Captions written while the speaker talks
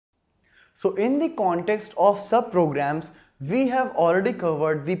So in the context of subprograms, we have already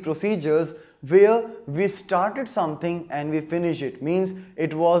covered the procedures where we started something and we finish it, means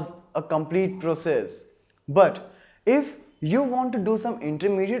it was a complete process. But if you want to do some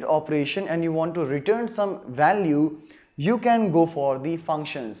intermediate operation and you want to return some value, you can go for the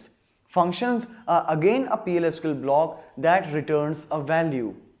functions. Functions are again a PL/SQL block that returns a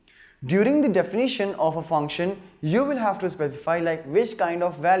value. During the definition of a function, you will have to specify like which kind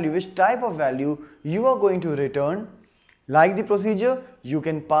of value, which type of value you are going to return. Like the procedure, you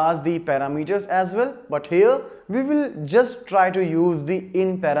can pass the parameters as well, but here we will just try to use the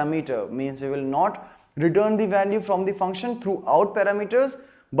in parameter, means we will not return the value from the function throughout parameters,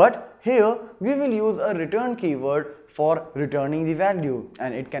 but here we will use a return keyword for returning the value,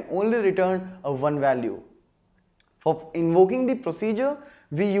 and it can only return a one value. For invoking the procedure,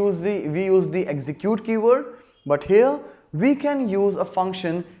 we use the execute keyword, but here we can use a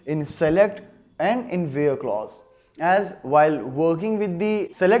function in select and in where clause. As while working with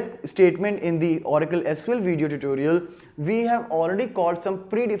the select statement in the Oracle SQL video tutorial, we have already called some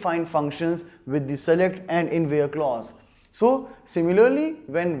predefined functions with the select and in where clause. So similarly,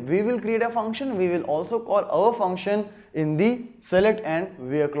 when we will create a function, we will also call our function in the select and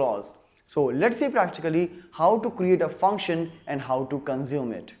where clause. So let's see practically how to create a function and how to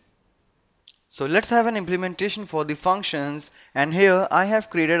consume it. So let's have an implementation for the functions, and here I have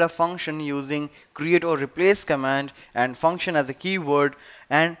created a function using create or replace command and function as a keyword,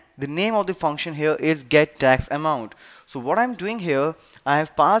 and the name of the function here is get tax amount. So what I'm doing here, I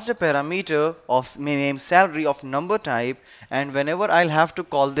have passed a parameter of name salary of number type, and whenever I'll have to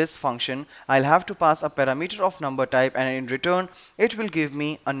call this function, I'll have to pass a parameter of number type, and in return it will give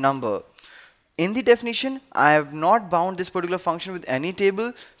me a number. In the definition, I have not bound this particular function with any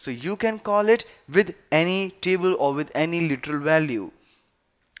table, so you can call it with any table or with any literal value.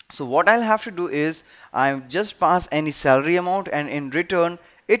 So what I'll have to do is I just pass any salary amount, and in return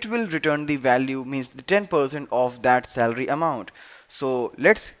it will return the value, means the 10% of that salary amount. So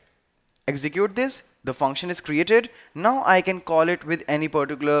let's execute this. The function is created. Now I can call it with any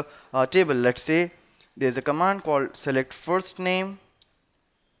particular table. Let's say there's a command called select first name,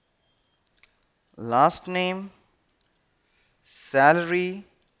 last name, salary,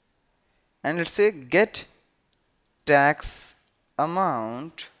 and let's say get tax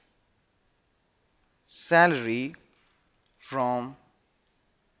amount salary from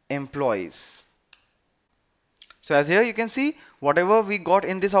employees. So as here you can see, whatever we got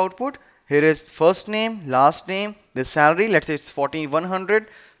in this output, here is first name, last name, the salary, let's say it's 4100,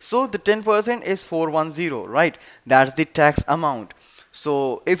 so the 10% is 410, right? That's the tax amount.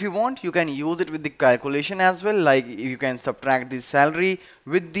 So if you want, you can use it with the calculation as well, like you can subtract the salary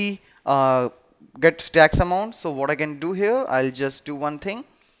with the get tax amount. So what I can do here, I'll just do one thing.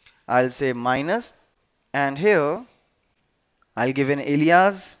 I'll say minus, and here I'll give an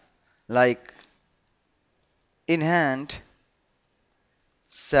alias like in hand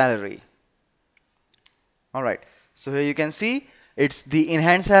salary. Alright, so here you can see it's the in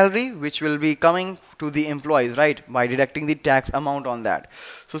hand salary which will be coming to the employees, right, by deducting the tax amount on that.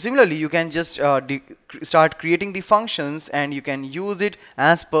 So similarly, you can just start creating the functions and you can use it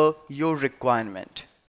as per your requirement.